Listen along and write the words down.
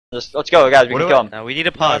Just let's go, guys. We can kill them. No, we need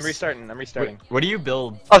to No, pause. I'm restarting. What do you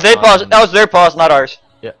build? Oh, they paused. That was their pause, not ours.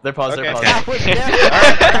 Yeah, they're paused. Okay. They're paused. That was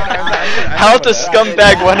How to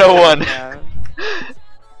scumbag 101.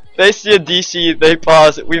 They see a DC, they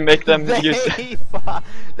pause. We make them use.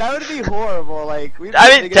 That would be horrible. Like,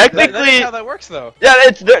 I mean, technically, That's how that works, though. yeah,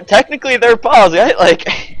 it's technically their pause, right? Like.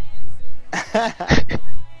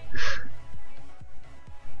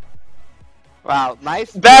 Wow,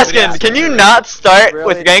 nice. Baskin, can you not start Really-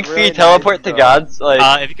 with rank 3 really teleport nice to gods?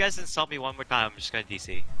 Like. If you guys insult me one more time, I'm just gonna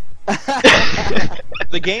DC.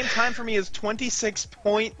 The game time for me is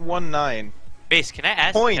 26.19. Base, can I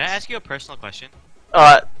ask you a personal question?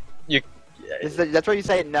 You. That's what you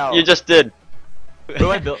say. No. You just did. What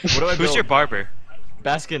do I build? What do I build? Who's your barber?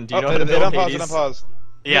 Baskin, do you know how to build unpaused, Hades? unpaused.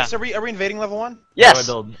 Yeah. Yes, are we invading level 1? Yes.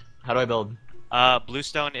 How do I build?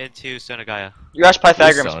 Bluestone into Stone of Gaia. You asked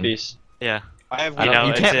Pythagoras Bluestone. piece. Yeah. I have I don't-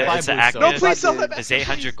 you can't buy it's an Bluestone. active. No, please sell that. It's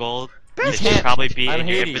 800 gold. You It should can't. probably be I'm in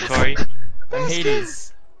your Hades. inventory. I'm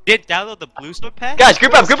Hades. Did download the Bluestone pack? Guys,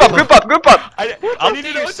 group up, group up, group up, group up! I need to Update know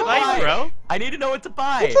your what to Smite, buy, bro. I need to know what to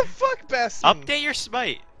buy. What the fuck, Bastion? Update your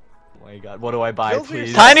Smite. Oh my god, what do I buy, Build please?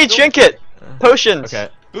 yourself. Tiny trinket! Potions! Okay.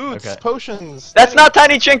 Boots, Okay. potions. That's not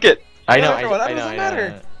tiny trinket! I know, Whatever, that I know, doesn't I matter.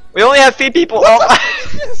 know. We only have 3 people.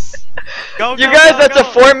 Yes. Go, You go, guys, go, that's go.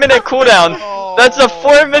 a 4-minute cooldown. Oh That's a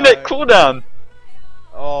 4-minute my- cooldown.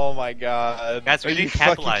 Oh my god. Guys, we Are you didn't fucking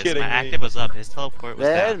capitalize. kidding My me? active was up. His teleport was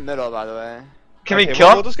They're down. in the middle, by the way. Can we Okay, kill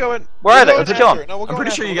We'll him? just go in. Where are we'll they? go Let's in kill 'em. after. No, we'll I'm go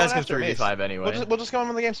pretty in sure after. you We'll guys go can after, Mace. 3v5 anyway. We'll just go in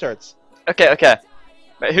when the game starts. Okay, okay.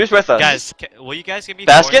 Wait, who's with us? Guys, will you guys give me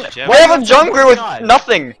Basket? 400 gems? We have a jungler with God.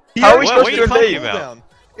 nothing! How are we Yeah, supposed what to are you talking invade? about?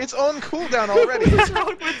 It's on cooldown already. What's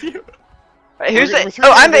wrong with you? Wait, who's We're the? three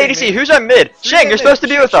Oh, I'm the invading, ADC. mate. Who's our mid? Shing, you're supposed to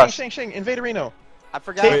be with us. Shing, invade Reno. I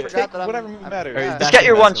forgot. Take- I forgot take that I'm. whatever matters. Yeah. Just get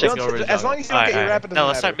your one, Let's Chip. go over to As long as you don't get your rap, it doesn't No,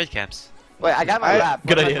 let's matter. start mid camps. Wait, I got my rap.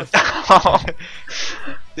 Good What am I idea. supposed to-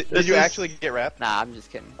 Did This you is- actually get rap? Nah, I'm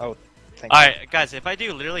just kidding. Oh, thank Alright, guys, if I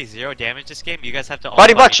do literally 0 damage this game, you guys have to all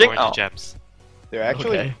Body buy block, me Shing. 400 Oh. gems. you. They're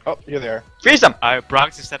actually. Okay. Oh, here they are. Freeze them! Alright,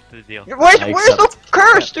 Bronx accepted the deal. Where's I the accept.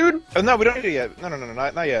 curse, dude? Oh no, we don't need it yet. No, not yet.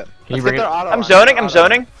 Can you Let's bring get it? their auto I'm on, zoning, I'm auto.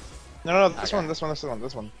 zoning. No, this one.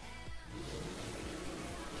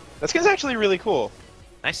 That skin's actually really cool.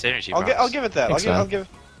 Nice synergy, I'll Bronx. give it that. Thanks, I'll man. give.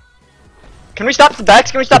 Can we stop the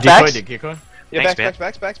backs? Can we stop backs? Decoy. Yeah,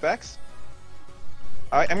 Thanks, backs.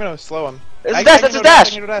 Alright, I'm gonna slow him. It's a I dash, can that's a no dash! I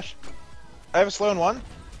can no dash. I have a slow in one.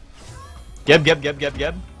 Geb.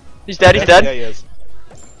 He's dead, he's Yeah, dead. he is.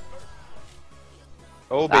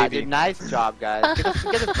 Oh Nah, baby. dude, nice job, guys. Get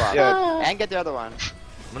this bot. Yeah. And get the other one.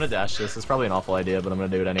 I'm gonna dash this. It's probably an awful idea, but I'm gonna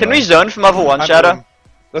do it anyway. Can we zone from level 1, I'm Shadow? going.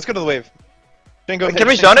 Let's go to the wave. Shane, go ahead. Can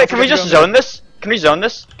we Shane, zone don't it? Can we forget to just go in zone this? Can we zone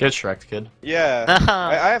this? Get Shrek, kid. there. Yeah.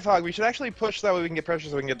 I have hog. We should actually push that way we can get pressure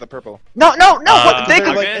so we can get the purple. No! What? They they're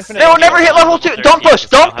could. like Okay. infinite. They will never hit level 2! Don't push!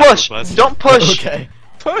 Don't push! Don't push! Okay.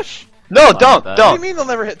 Push! No, Fine don't, with that. What do you don't. mean they'll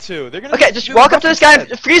never hit 2? They're gonna. Okay, just do walk the up to this buff guy and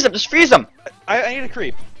instead. freeze him, just freeze him! I need a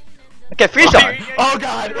creep. Okay, freeze him! Oh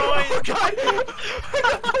god! Oh god!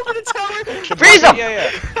 Over the tower! Freeze him!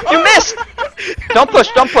 Yeah. You missed! Don't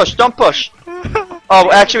push! Oh,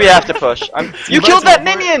 actually we have to push. You killed that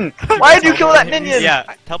minion! Why did you kill that minion? Yeah,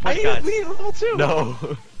 I teleport need, guys. we need level 2. No.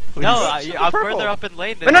 No, Please. I'm Purple. further up in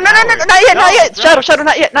lane No, than not yet! Shadow,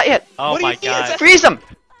 not yet! Oh What do my you mean? god. Freeze him!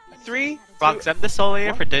 3, Bronx, I'm the solo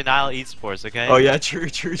here for Dnial Esports, okay? Oh yeah, true.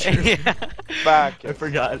 Yeah. back. I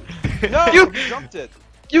forgot. No, You- you jumped it.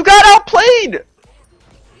 You got outplayed!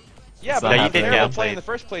 Yeah, It's but not you happening. didn't Yeah. play in the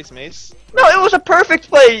first place, Mace. No, it was a perfect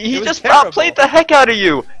play! He It was just terrible. outplayed the heck out of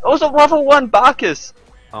you! It was a level 1 Bacchus!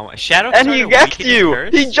 Oh my, Shadow And he started wrecked weakening you!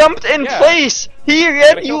 curse? He jumped in Yeah. place! He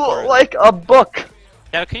read you kill for it. like a book!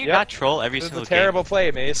 Shadow, can you Yep. not troll every This is single a terrible play,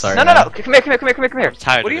 Mace. Sorry. No, come here. game? I'm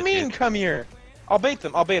tired What do of you it, mean, dude. come here? I'll bait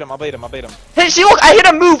them. Hey, see, look, I hit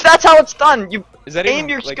a move, that's how it's done! You Is that Aim even,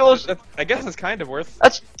 your like, skills- I guess it's kind of worth.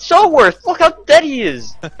 That's so worth. Look how dead he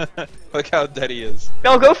is. Look how dead he is.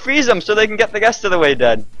 No, go freeze him so they can get the rest of the way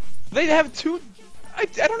dead. They have 2. I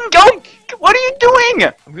don't know. Go! Blink. What are you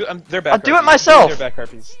doing? They're back. I'll do it harpies. myself. They're back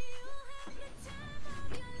harpies.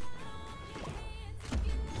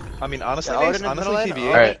 I mean, honestly, Yeah, Mace, Odin in the honestly, middle lane?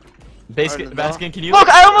 TV. Alright. Alright, Baskin, can you Look,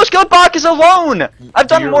 I almost killed Bacchus alone. I've do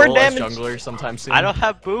done your more role as damage. jungler sometime soon? I don't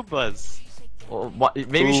have Boombas. Well,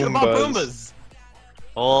 maybe you should have bought Boombas. Boombas.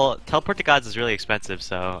 Well, teleport to gods is really expensive,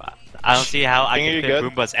 so I don't see how I Think can you're fit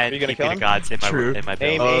good? Boombas and Are you gonna TP kill to him? gods in True. my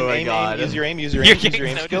Aim, build. Oh my aim, God. use your aim, use your You're aim, use getting your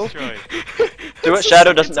aim so skill. destroyed. Do what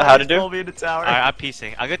Shadow doesn't know how to do. Me in the tower. Alright, I'm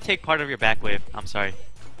piecing. I'm gonna take part of your back wave. I'm sorry.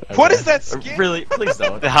 What is that skin? Really? Please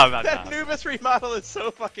don't. No, I'm not. That Nubis remodel is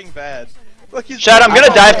so fucking bad. Look, he's Shad, I'm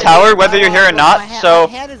gonna dive tower whether you're here or not, My so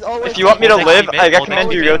hand is always if you want me to Hold live, XP I mid, hold recommend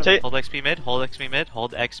XP you mid, rotate. Hold XP mid, hold XP mid,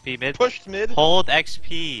 hold XP mid. pushed mid. Hold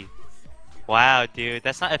XP. Wow, dude,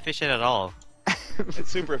 that's not efficient at all.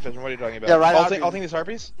 It's super efficient. What are you talking about? Yeah, right, I'll Harpy. think these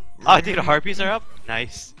harpies. Oh, dude, harpies are up.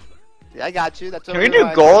 Nice. Yeah, I got you. That's Can we do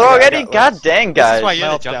gold already? God dang, This is why guys. you're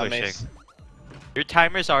the Melts down, jungler, Mace. Shing. Your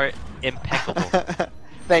timers are impeccable.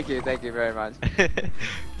 Thank you very much.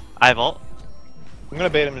 I have ult. I'm gonna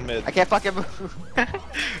bait him in mid. I can't fucking move.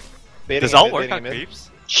 Baiting Does him ult mid, work baiting on him mid. creeps?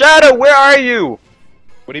 Shadow, where are you?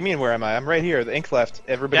 What do you mean? Where am I? I'm right here. The ink left.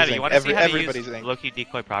 Everybody's Yeah, you ink. want to see how to Everybody's use ink. Loki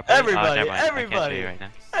decoy properly? Everybody, never mind. I can't show everybody. you right now.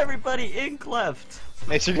 Everybody ink left.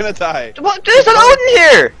 Mace, you're gonna die. What? There's an Odin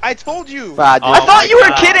here! I told you. Wow, dude. I Oh thought my you were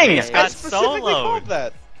God, kidding! Mace I got specifically soloed. called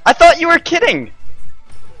that. I thought you were kidding!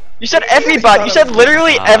 You said everybody, you said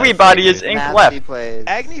literally Ah, everybody that's is ink Nasty left. plays.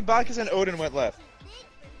 Agni, Bacchus, and Odin went left.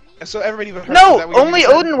 So everybody but her. No, is that what you only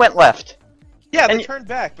said? Odin went left. Yeah, they and y- turned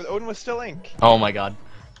back, but Odin was still ink. Oh my god.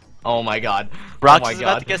 Oh my god. Brox oh my is god.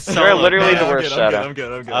 about to get You're soloed. literally No, the worst, Shadow. I'm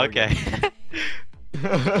good. Okay.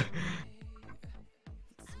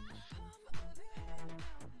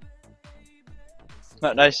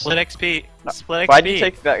 Not nice. Split XP. No, Split XP. Why'd you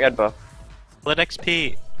take that red buff? Split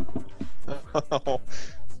XP. Alright,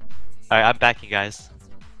 I'm back, you guys.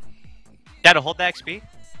 Shadow, hold the XP.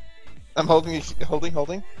 I'm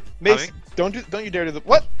holding. Mace, don't you dare do the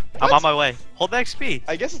what? I'm What? on my way. Hold the XP.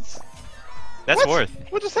 I guess it's. That's what? worth.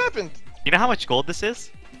 What just happened? You know how much gold this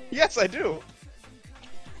is? Yes, I do.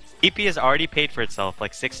 EP has already paid for itself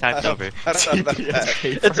like 6 times over. I don't know about that.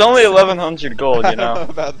 It's only 1100 gold, I you don't know know.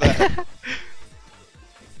 about that.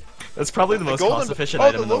 That's probably the most golden- cost-efficient oh,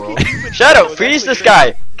 item in the Loki world. Cupid Shadow, was freeze actually this guy!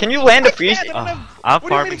 good. Can you land a I freeze? can't, I don't have- I'm What do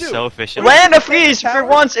you want me farming to do? so efficiently. Land a freeze for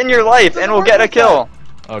once in your life and we'll get a kill.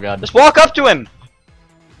 Oh god. Just walk up to him.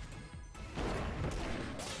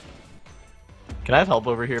 Can I have help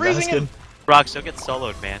over here, Freezing Baskin? him. Brox, you'll get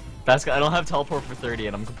soloed, man. Baskin, I don't have teleport for 30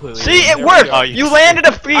 and I'm completely... See, it There we worked! go. Oh, You you- landed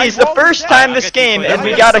a freeze I the first rolled time down. this I got game two and players.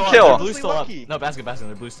 we I got a They're kill. blue still up. Lucky. No, Baskin,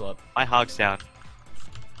 they're blue still up. My hog's down.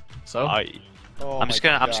 So? Oh I'm my just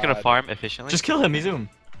gonna God. farm efficiently. Just kill him, he's zoom.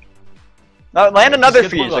 Now land another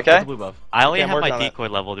Just get the blue freeze, buff, okay? get the blue buff. I only Okay, I'm have working my on it. decoy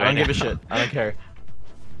leveled I right don't now. give a shit. I don't care.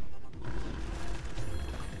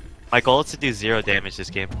 My goal is to do 0 damage this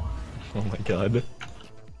game. Oh my god.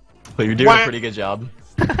 Well, you're doing a pretty good job.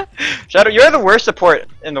 Shadow, you're the worst support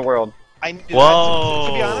in the world. Whoa,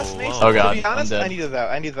 To be honest, Mace, whoa. Oh god, to be honest, I'm dead.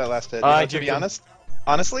 I needed that last hit. I To be jigged him. honest,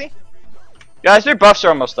 honestly, Guys, your buffs are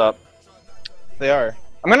almost up. they are.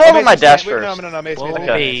 I'm gonna level Mace, my Mace, dash wait, first. No, Mace, Whoa, Mace, Mace, Mace,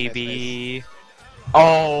 Mace. baby.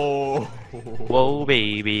 Oh. Whoa,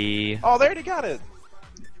 baby. Oh, they already got it.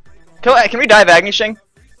 Can we dive Agni, Shing?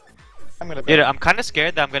 I'm gonna. Dude, I'm kind of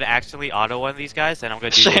scared that I'm gonna accidentally auto one of these guys, and I'm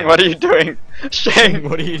gonna do. Shing, damage. what are you doing? Shing!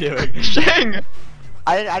 What are you doing? Shing!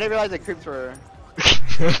 I didn't realize the creeps were.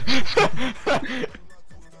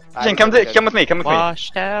 Shing, come with me, come with me.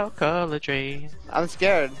 Washed out color drain. I'm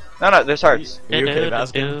scared. No, there's hearts. Are you okay,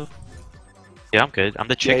 Baskin? Yeah, I'm good. I'm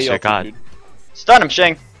the Yeah, trickster god. dude. Stun him,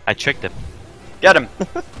 Shing. I tricked him. Get him.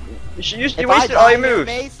 You If wasted I all die your here,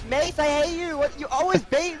 moves. Mace, I hate you. What? You always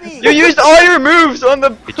bait me. You used all your moves on the.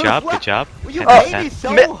 Good job, good job. Well, you 10 bait 10. me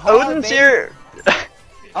so hard. Odin's Mace. here.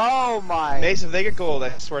 Oh my. Mace, if they get gold,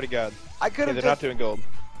 I swear to God. I could Okay, have they're just. not doing gold.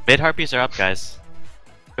 Mid harpies are up, guys.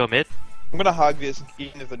 Go mid. I'm gonna hog this,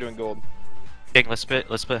 even if they're doing gold. Dang, let's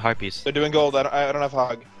split harpies. They're doing gold. I don't have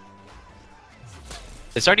hog.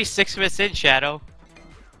 It's already 6 minutes in, Shadow.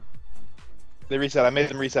 They reset. I made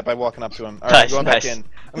them reset by walking up to him. Alright, I'm Nice, going nice. back in.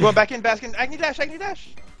 I'm going back in, Baskin. Agni dash, Agni dash.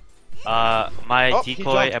 My Oh, he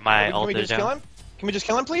decoy jumped. and my Can ult we are just kill down. him? Can we just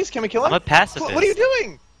kill him, please? Can we kill him? I'm a pacifist. What are you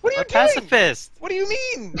doing? What are you I'm a doing? pacifist. What do you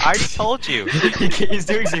mean? I already told you. He's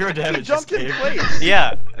doing 0 He damage. jumped in this game. place.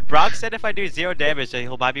 Yeah, Brock said if I do 0 damage, then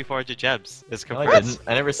he'll buy me 400 gems. It's No, I confirmed. didn't.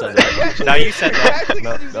 I never said What that. if they No, you said that. actually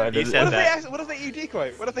No, do no, I zero- didn't. You said What if they eat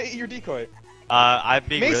decoy? What if they eat your decoy? I'm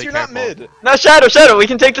being Mace, really you're careful. not mid. No, Shadow, we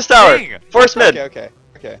can take this tower. Dang. Force mid. Okay.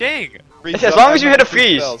 Dang! Freeze As up. long I as you have hit a enough for 2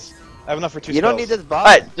 freeze. spells. I have enough for 2 You spells. don't need this buff.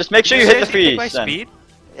 Alright, just make sure you hit the Seriously think freeze. my Then. speed?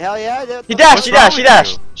 Hell yeah. He dashed, he What's dashed, he wrong with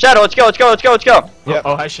dashed. Shadow, let's go. Yep.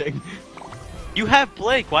 Oh, hi, Shing. You have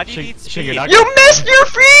Blake. Why do you Shing- need Shing, speed? you're not- You missed your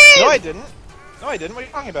freeze! No, I didn't. What are you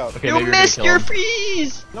talking about? Okay, You maybe you're gonna missed kill your him.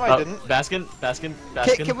 freeze! No, I didn't. Baskin.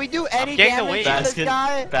 Can we do any getting the damage weight. to this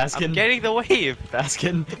guy? I'm Baskin. getting the wave.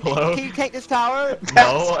 Baskin. Hello. Can you take this tower? No,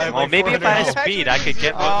 I have Well, like maybe if 400 I had health. speed, I could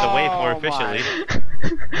get the wave more Oh my. efficiently.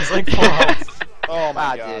 He's like 4 health. Oh my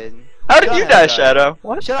Wow, god. dude. How did you Shut die, up. Shadow?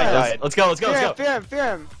 What? Shut I up. died. Let's go. Fear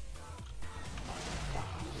him.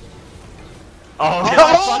 Oh, get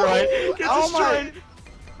Oh. destroyed. Get Oh my. destroyed.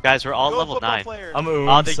 Guys, we're all Go level football 9. player. I'm Oon,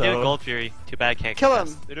 Oh, they're so... doing gold fury. Too bad, can't Kill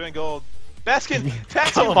contest. him. They're doing gold. Baskin,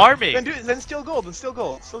 pass I'm him. farming. Then steal gold. Then steal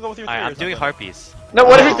gold. Steal gold with your Alright, three I'm or doing something. harpies. No,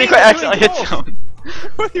 what if Oh. you think I accidentally hit Doing someone?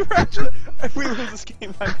 What you were actually? If we lose this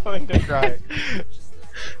game, I'm going to cry.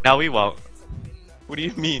 No, we won't. What do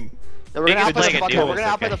you mean? We're Being gonna a outplay the dude fuck is out. We're gonna okay.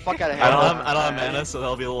 outplay the fuck out of him. I don't have mana, so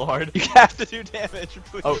that'll be a little hard. You have to do damage,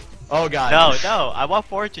 please. Oh god. No, I want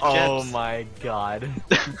 400 gems. Oh my god.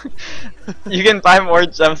 You can buy more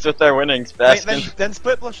gems with their winnings, Wait, Bastion. then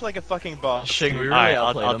split blush like a fucking boss. Shing, we really Alright,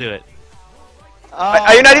 outplayed I'll them. do it.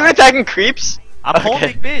 Are you not even attacking creeps? I'm Okay.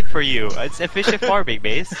 holding mid for you. It's efficient farming,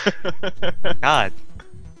 Mace. God.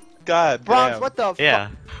 God Bronx, damn. what the Yeah.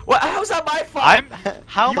 What? How's that my fault?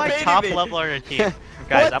 How am You I baited top me. level on your team?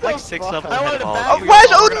 Guys, What I'm like the 6 fuck? levels I ahead wanted of to all back of Oh, you. why is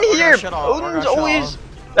We're Odin gonna- we're here? gonna shut off, we're Odin's gonna shut always... off.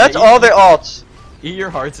 That's Yeah, all you- their alts. Eat your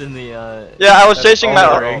hearts in the Yeah, I was That's chasing all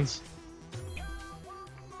my... their ring. ults.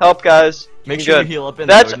 Help, guys. Make I'm sure good. you heal up in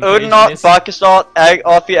That's the Odin cage, alt, Mace. Bacchus alt,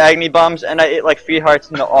 Alfie Agni bombs, and I ate like 3 hearts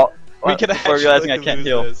in the alt. We could before actually realizing I can't lose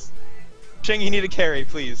heal. this. Shing, you need a carry,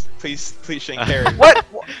 please. Please, Shing, carry. What?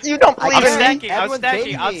 You don't I believe I'm can't- in me? stacking, I'm Everyone's stacking,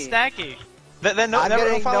 baiting I'm me. stacking. Then no, I'm never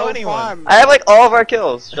getting follow no anyone. farm. I have like all of our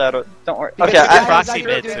kills, Shadow. Don't worry. You Okay, guys- I I- proxy I-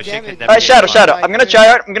 mid, I- so I- she can never Alright, get Shadow, far. Shadow. I'm gonna try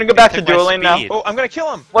out. I'm gonna go back to Took my dueling now. speed. Oh, I'm gonna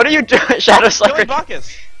kill him. What are you doing? Shadow's Killing like...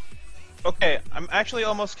 Bacchus. Okay, I'm actually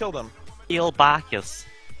almost killed him. Il Bacchus.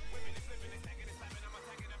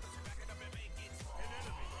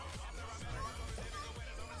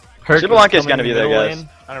 Herc Xbalanque is coming gonna be there, middle guys. lane.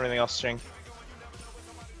 I don't have anything else, Shing.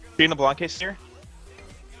 Being the Blanc case here?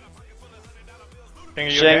 Shing, are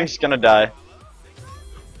you okay? Shing's gonna die.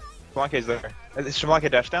 Blanca's there. Is Shablanca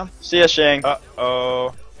dash down? See ya, Shing.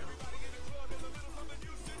 Uh-oh.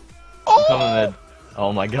 I'm coming mid.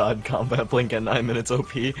 Oh my god, combat blink at 9 minutes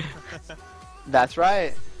OP. That's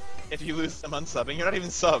right. If you lose them unsubbing, you're not even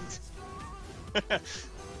subbed.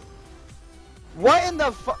 What in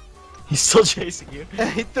the fuck? He's still chasing you.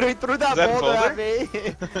 He threw that Is that boulder at boulder?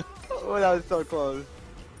 me. Oh, that was so close.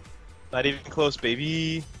 Not even close,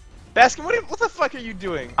 baby. Baskin, what the fuck are you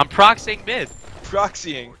doing? I'm proxying mid.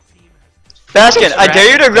 Proxying. Baskin, I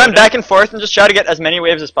dare you to run Dragon back and forth and just try to get as many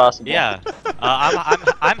waves as possible. Yeah.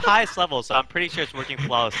 I'm highest level, so I'm pretty sure it's working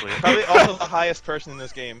flawlessly. Probably also the highest person in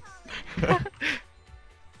this game.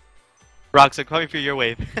 Rox, I'm coming for your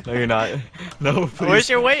wave. No, you're not. No, please. Where's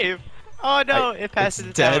your wave? Oh no, it passes the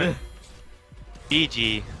It's dead. tower.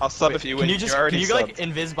 GG. I'll sub if you win. Can you just You're already can you like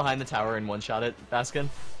subbed. invis behind the tower and one shot it, Baskin?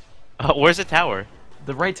 Where's the tower?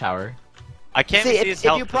 The right tower. I can't See, see if- his if you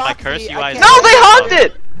health because my proxy, curse I UI is... can't- No, they hogged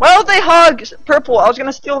it! Why would they hog purple? I was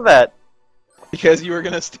gonna steal that. Because you were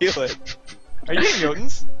gonna steal it. Are you getting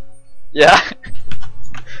Jotuns? Yeah.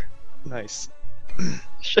 Nice.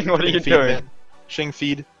 Shing, what are Shing you feed, doing? man. Shing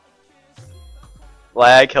feed.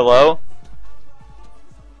 Lag, hello?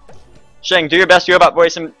 Shing, do your best robot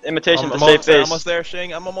voice imitation I'm to save almost there, face. almost there,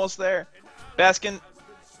 Shing. I'm almost there. Baskin,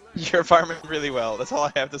 you're farming really well. That's all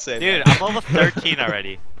I have to say. Dude, I'm level 13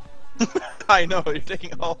 already. I know, you're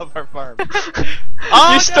taking all of our farm.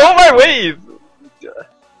 Oh, You stole my wave!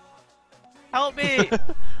 Help me!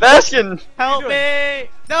 Baskin! Help you me!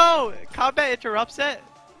 No! Combat interrupts it?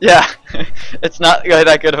 Yeah, it's not really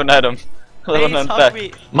that good of an item. Let Please alone help effect.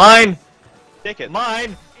 me! Mine! Take it.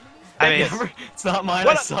 Mine! I mean, It's not mine,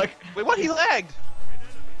 What I a- suck. Wait, what? He lagged!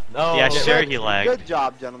 No. yeah, Oh. sure he lagged. Good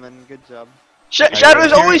job, gentlemen. Good job. Shadow,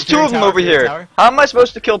 there's Fear- always fear two of them tower, over fear here. tower. How am I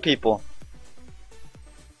supposed to kill people?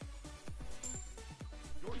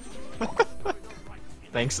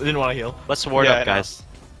 Thanks, I didn't want to heal. Let's ward Yeah, up, I know. guys.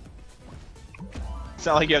 It's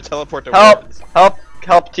not like you have teleport to Help! wards.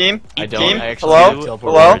 Help, team! I don't, Team? I actually Hello? don't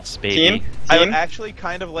teleport Hello? wards, baby. Team? I would Team? actually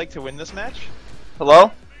kind of like to win this match.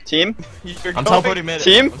 Hello? Team? You're I'm going- teleporting mid.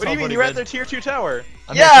 Team? I'm What do you mean? teleporting You're at mid. their tier 2 tower.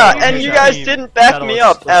 I'm here Yeah, teleporting and mid. you guys Team. didn't back Shadow, me let's-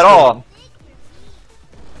 up let's at kill all. them.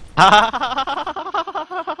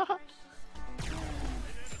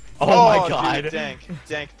 Oh my god. Dude,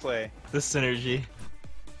 dank play. The synergy.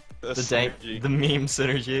 The dank, synergy. the meme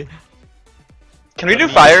synergy. Can we do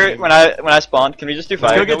Me fire too. when I spawn? Can we just do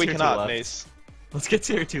Let's fire? go get No, we tier two cannot, left. Mace. Let's get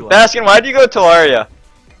tier 2 left. Baskin, why do you go Talaria?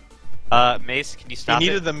 Mace, can you He stop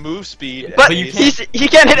needed it? the move speed. But But you he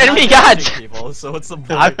can't hit enemy You're not gods! damaging people, so what's the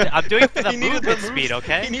point? I'm doing it for the He needed movement the speed, moves-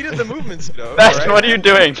 okay? He needed the movement speed. though, Baskin, alright? what are you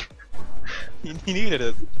doing? He needed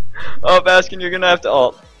it, Oh, Baskin, you're gonna have to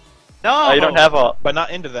ult. No! Oh, you don't have ult. but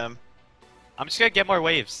not into them. I'm just gonna get more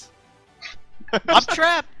waves. I'm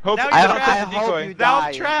trapped! Hopefully Now you you're don't trapped! have the hope decoy. you Now die.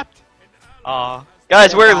 I'm trapped! Aw.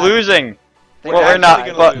 Guys, Oh, we're God. losing. We're Well, we're actually not,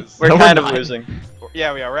 gonna but lose. we're No, we're kind of not. losing.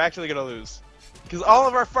 Yeah, we are. We're actually gonna lose. Because all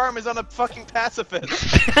of our farm is on a fucking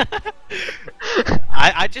pacifist.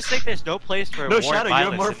 I just think there's no place for No, war Shadow, and you have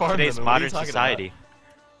violence more in farm today's than them. What are you modern talking society.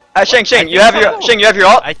 Shing, I you have think your you have your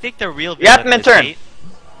ult. I think the real You have villain him in is turn. hate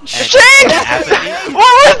Shing! and apathy.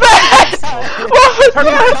 What was that? What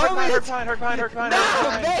was that? Hurt behind.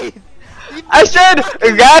 I said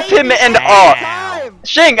wrap him and ult.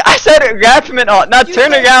 Shing, I said wrap him and ult. Now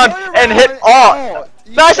turn around and hit ult.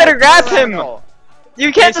 No, I said wrap him.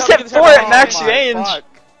 You can't just hit 4 at max range.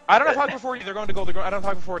 I don't have hog for 40. They're going to gold. I don't have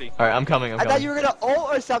hog for 40. Alright, I'm coming. I thought you were gonna ult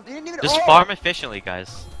or something. You didn't even Just ult. farm efficiently,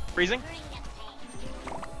 guys. Freezing.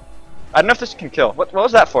 I don't know if this can kill. What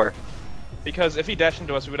was that for? Because if he dashed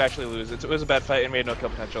into us, we would actually lose. It was a bad fight and we had no kill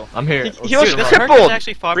potential. I'm here. He was This crippled. Herc is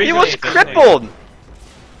actually farming He really was efficiently. crippled.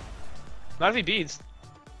 Not if he beads.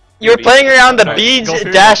 You were playing around the Alright, beads go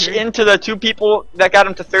through, dash go through. into the 2 people that got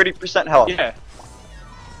him to 30% health. Yeah.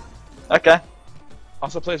 Okay.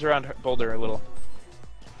 Also plays around Boulder a little.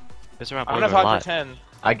 This around I'm Boulder gonna a have hog for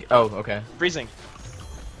lot. 10. Oh, okay. Freezing.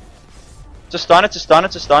 It's a stun, it's a stun,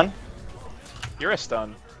 it's a stun. You're a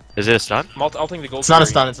stun. Is it a stun? Ulting the gold. It's not a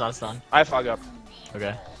Fury. stun, it's not a stun. I have hog up.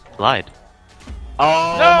 Okay. Lied.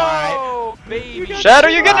 Oh No, baby. Shadow,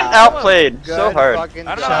 you're getting Wow. outplayed so Good hard. fucking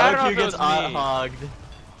I don't my. know, job. I Shadow Q if it gets was me. hogged.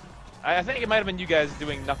 I think it might have been you guys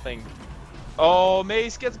doing nothing. Oh,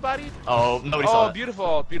 Mace gets bodied. Oh, nobody saw Oh, it.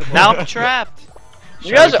 beautiful, beautiful. Now I'm trapped.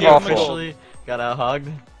 You guys Shadow are Q awful. officially got out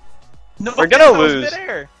hogged. No, We're gonna that was lose.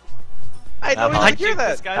 midair. I don't I even hear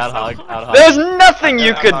that. Out hogged. Out hogged. There's nothing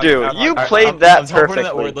you could do. Alright, You alright, played I'm that teleporting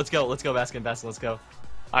that perfectly. word. Let's go, Baskin, let's go.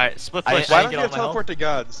 Alright, split I- push. Why I don't get you all my teleport to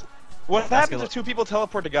gods? What happens if 2 people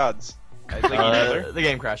teleport to gods? Like each other? The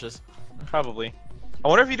game crashes. Probably. I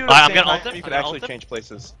wonder if you do it Alright, at I'm the same gonna time, ult him, you could I'm gonna actually ult him. change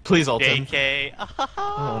places. Please ult him. JK.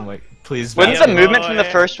 Oh my, please. Wouldn't Yeah, the Baskin. movement from the boy.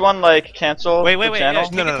 first one like cancel Wait, the yeah, channel?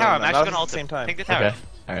 take No, the no, tower. no, I'm not actually at gonna ult the same him. time. Take the tower. Okay,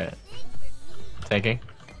 alright. Tanking.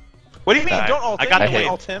 What do you mean? Alright, Don't ult I him. got I the Don't hate,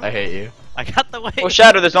 ult him. I hate you. I got the wave. Well,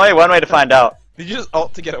 Shadow, there's only one way to find out. Did you just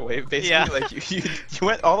ult to get a wave? Basically, Yeah. like you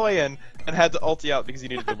went all the way in and had to ulti out because you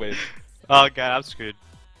needed the wave. Oh god, I'm screwed.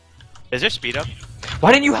 Is there speed up?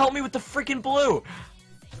 Why didn't you help me with the freaking blue?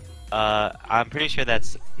 I'm pretty sure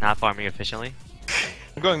that's not farming efficiently.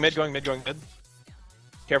 I'm going mid.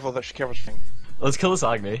 Careful, careful thing. Let's kill this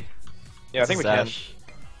Agni. Yeah, I think we can. Sash.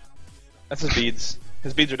 That's his beads.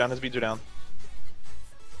 His beads are down.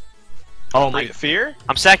 Oh my. Fear?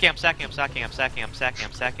 I'm sacking. Why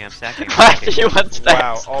do you want stats?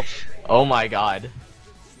 Wow. Ult. Oh my god.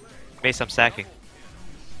 Mace, I'm sacking.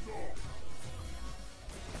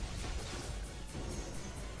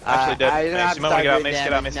 Actually dead. I don't Mace, have you might wanna get out. start Mace,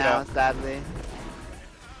 get out. Mace, get now, out. sadly.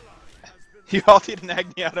 You ulted an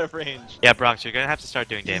Agni out of range. Yeah, Bronx, you're gonna have to start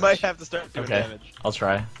doing You damage. might have to start doing Okay, damage. I'll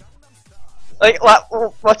try. Like,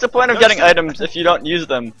 what's the point of No, getting so- items if you don't use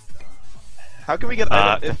them? How can we get to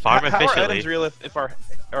items? farm How are efficiently. items real if our?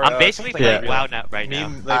 Or, I'm basically something playing like WoW real? now right now.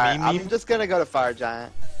 Meme, Alright, meme. I'm just gonna go to Fire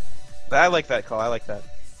Giant. I like that call. I like that.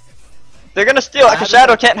 They're gonna steal it, I because have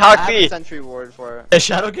Shadow a- can't I hog have a B. sentry ward for it. Yeah,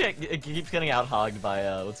 Shadow keeps getting out hogged by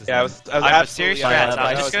what's his Yeah, I name? was I'm absolutely serious strats, I'm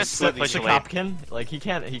I just was gonna split completely push Push away. Copkin. Like he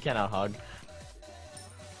can't out hog.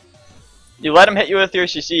 You let him hit you with your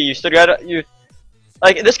CC. You still got you.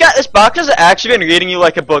 Like this box has actually been reading you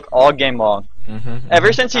like a book all game long.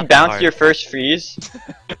 Ever since he Not bounced hard. your first freeze.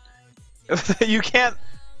 You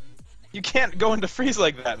can't go into freeze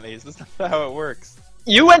like that, Maze. That's not how it works.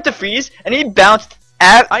 You went to freeze, and he bounced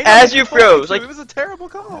I know, as you told me froze. to. Like it was a terrible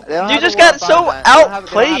call. They don't You have a just ward got on so Fire Giant. They don't have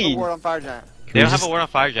outplayed. a ward on Fire Giant. They don't have just- a word on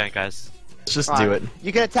Fire Giant, guys. Let's just Fine. do it.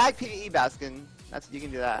 You can attack PvE, Baskin. You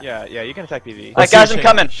can do that. Yeah, you can attack PV. Like, Let's guys, do it, I'm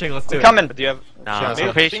coming. Shing, let's do I'm it. coming. But do you have? No, Shing, I'm let's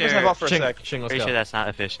pretty Shing doesn't have ult sure. for a sec. Shing, let's Pretty go. sure that's not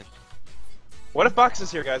efficient. What if Box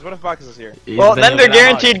is here, guys? What if Box is here? He's Well, been then they're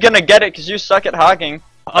getting out guaranteed gonna get it because you suck at hogging.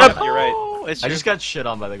 Oh, you're right. It's I true. just got shit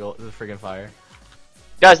on by the friggin' fire.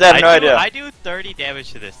 Guys, they have no idea. I do 30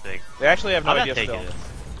 damage to this thing. They actually have no I'm not idea taking still. it.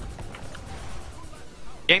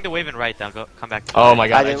 Getting the wave in right now. Come back to Oh my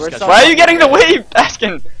god, I I did, we're just so- got Why are you getting the wave,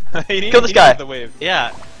 Baskin? Kill this guy. The wave.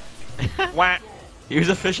 Yeah. Wah. He was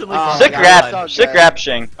efficiently Oh, Sick God, rap, that's so sick good. rap,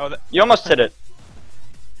 Shing. Oh, that, You almost hit it.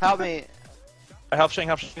 Help me. help Shing.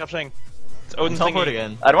 It's Odin's teleport thingy.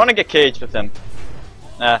 again. I'd want to get caged with him.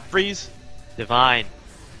 Nah. Freeze. Divine.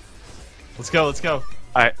 Let's go, let's go.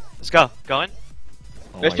 Alright, let's go. Go in.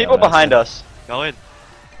 Oh There's my people God, that's behind it. us. Go in.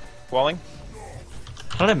 Walling.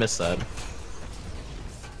 How did I miss that?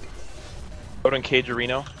 Odin Cage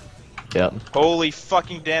Reno. Yep. Holy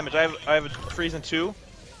fucking damage. I have a freeze in 2.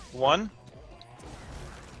 1.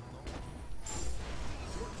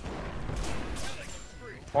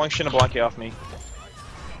 Walling Xbalanque off me.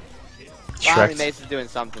 Finally, Shrek. Mace is doing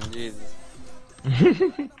something. Jesus.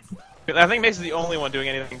 I think Mace is the only one doing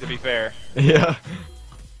anything, to be fair. Yeah.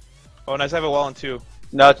 Oh, nice. I have a wall in 2.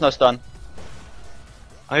 No, it's no stun.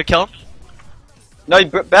 I'm gonna kill him. No,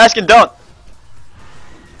 Baskin, don't.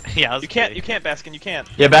 Yeah, You can't, Baskin, you can't.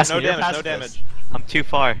 Yeah, Baskin, No you're damage, no past this. damage. I'm too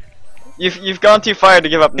far. You've gone too far to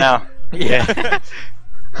give up now. Yeah.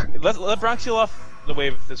 Let Bronx heal off the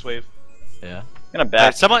wave, this wave. Yeah. I'm gonna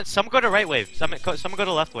back. Someone go to right wave. Someone go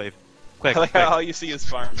to left wave. Quick, I like quick. how all you see is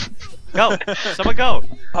farm. Go. Someone go.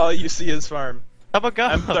 All you see is farm. Someone go.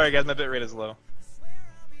 I'm sorry guys, my bitrate is low.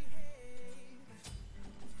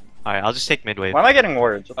 Alright, I'll just take mid wave. Why am I getting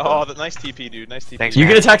words? What the- Oh, the nice TP, dude. Nice TP. Thanks, You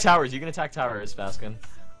man. can attack towers. You can attack towers, Baskin.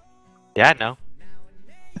 Yeah, no.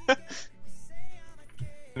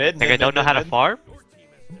 Mid, Think I don't know how to farm?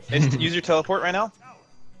 Use your teleport right now?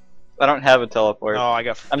 I don't have a teleport. Oh, I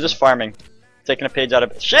got. I'm just farming. Taking a page out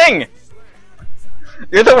of Shing!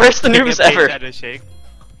 You're the worst noobs ever.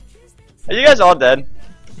 Are you guys all dead?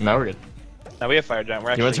 No, we're good. Now we have fire giant. We're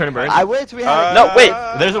You actually. want to turn and burn? I wish we had. No, wait.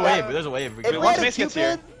 There's a wave. There's a wave. We If can we once had a Mace gets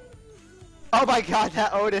here. Cupid- Oh my god,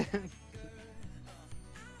 that Odin.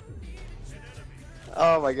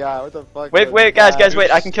 Oh my god, what the fuck? Wait, guys,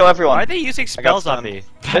 wait. I can kill Why everyone. are they using spells on stunned. me?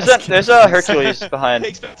 There's a Hercules It behind.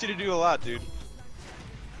 expects you to do a lot, dude.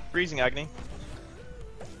 Freezing Agni.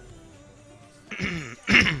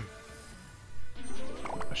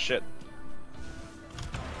 Oh shit.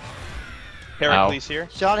 Heracles here.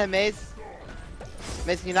 Sean and Mace.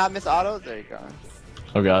 Mace, can you not miss autos? There you go.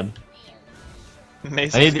 Oh god.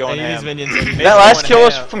 Mace I is need going these ham. minions. Mace That last going kill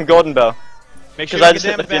was ham. from Golden Bow. Make sure 'cause I you just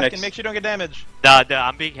don't hit get the damage, Phoenix. Baskin. Make sure you don't get damage. No,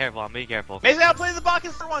 I'm being careful. I'm being careful. Mace outplayed the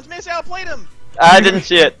Bacchus for once. Mace outplayed him. I didn't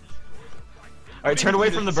see it. Alright, turn away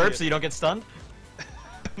from the burp so you don't get stunned.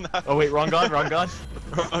 Oh wait, wrong god, wrong god.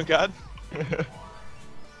 Oh god.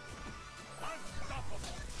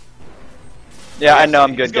 Yeah, I know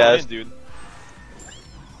I'm good, He's going guys. in, dude.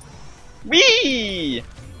 Wee!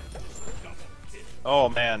 Oh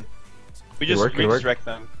man. We Good just work, good work. wrecked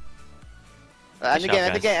them. End the Good game, job,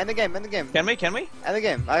 end the guys. game, end the game, end the game. Can we? Can we? End the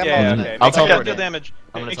game. I got Yeah, multi. okay. I'll Make sure you don't teleport deal it. damage.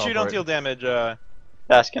 I'm gonna Make sure you don't deal teleport damage,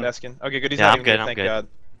 Baskin. Baskin. Okay, good. He's Yeah, not I'm even good, good. I'm Thank good. God.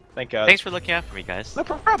 Thank God. Thanks for looking out for me, guys. No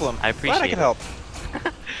problem. I appreciate Glad I could it. help.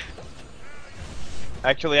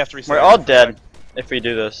 Actually, after we We're all dead if we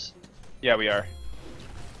do this. Yeah, we are.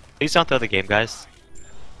 Please don't throw the game, guys.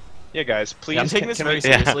 Yeah, guys, please. Yeah, I'm taking this can very we,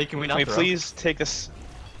 seriously. Can we Can not we throw? please take this?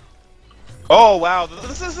 Oh wow,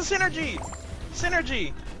 this is the synergy.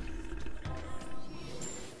 Synergy.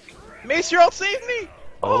 Mace, your ult saved me.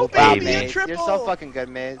 Oh, Wow, baby. Mace, triple. you're so fucking good,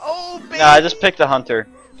 Mace. Oh baby. Nah, I just picked a hunter.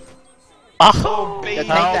 Oh, baby.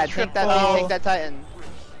 Yeah, take that, take that Titan.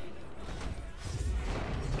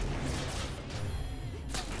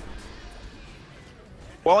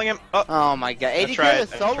 Walling him. Oh, Oh my god, 80k tried,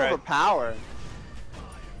 is I so tried. overpowered.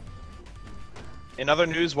 in other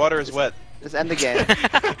news, water is wet. Just end the game.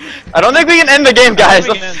 I don't think we can end the game, guys.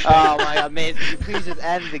 We can end- Oh my god, Mace, can you please just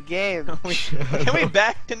end the game? Can we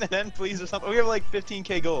back in the end, please, or something? We have like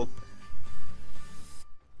 15k gold.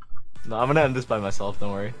 No, I'm gonna end this by myself.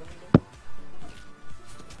 Don't worry.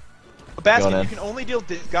 Baskin, Going in. you can only deal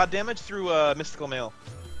god damage through mystical mail.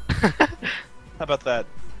 How about that?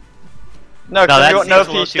 No, No, because that we don't know seems if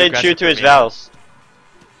a he little too stayed true aggressive to for his me. vows.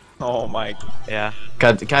 Oh my. Yeah.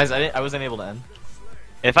 God, guys, I wasn't able to end.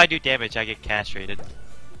 If I do damage, I get castrated.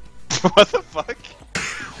 What the fuck?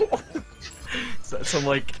 Some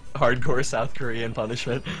like hardcore South Korean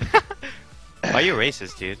punishment. Why are you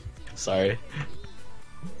racist, dude? Sorry.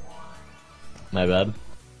 My bad.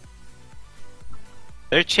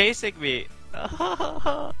 They're chasing me.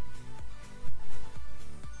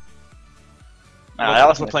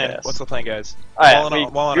 What's the plan? What's the plan, guys? Alright,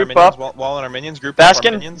 Wall on our group minions. up. Wall on our minions. Group up our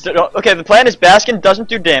Baskin. minions. Okay, the plan is Baskin doesn't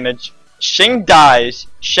do damage. Shing dies.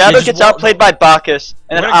 Shadow just gets wall- outplayed by Bacchus,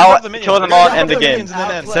 and We're then gonna group I'll up the minions. kill them We're all gonna and end the group up the game. minions and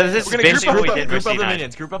then- So this is We're gonna group basically what we up- did Group for up the C9.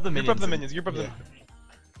 minions. Group up the minions. Group up the minions. Group up the. Yeah.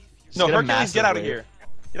 No, Get a Hercules, massive get out of wave. here.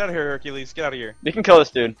 Get out of here, Hercules. Get out of here. We can kill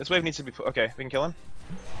this dude. This wave needs to be. Okay, we can kill him.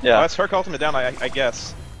 Oh, Yeah. that's Herc ultimate down, I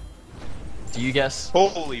guess. Do you guess?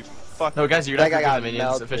 Holy fuck. No, guys, you're That not guy grouping got the minions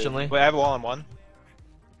melted. efficiently. Wait, I have a wall on one.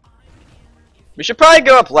 We should probably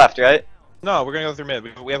go up left, right? No, we're gonna go through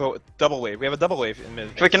mid. We have a double wave. We have a double wave in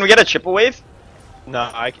mid. Can we get a triple wave? No,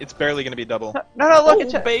 it's barely gonna be double. No, look,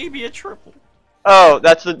 it's baby, a triple. Oh,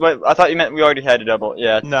 that's the. Wait, I thought you meant we already had a double.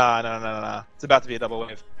 Yeah. No. It's about to be a double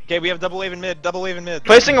wave. Okay, we have double wave in mid. Double wave in mid.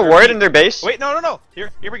 Placing a ward in their base. Wait, no. Here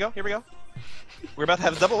we go. We're about to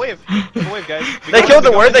have a double wave. Double wave, guys. We They go killed in, the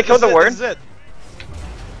we go word, in. they killed This is the it, word. This is it.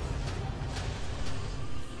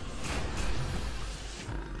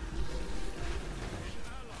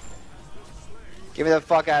 Get me the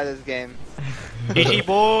fuck out of this game. GG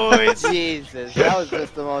boys! Jesus, that was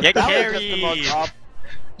just the most. Get That was just the carried. most.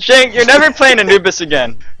 Shane, you're never playing Anubis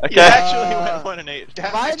again. You Okay. actually went 1 and 8.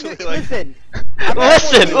 That Why actually, did, like, listen.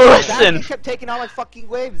 Listen. That kept taking all like fucking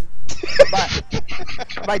waves.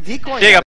 My decoy. Diego,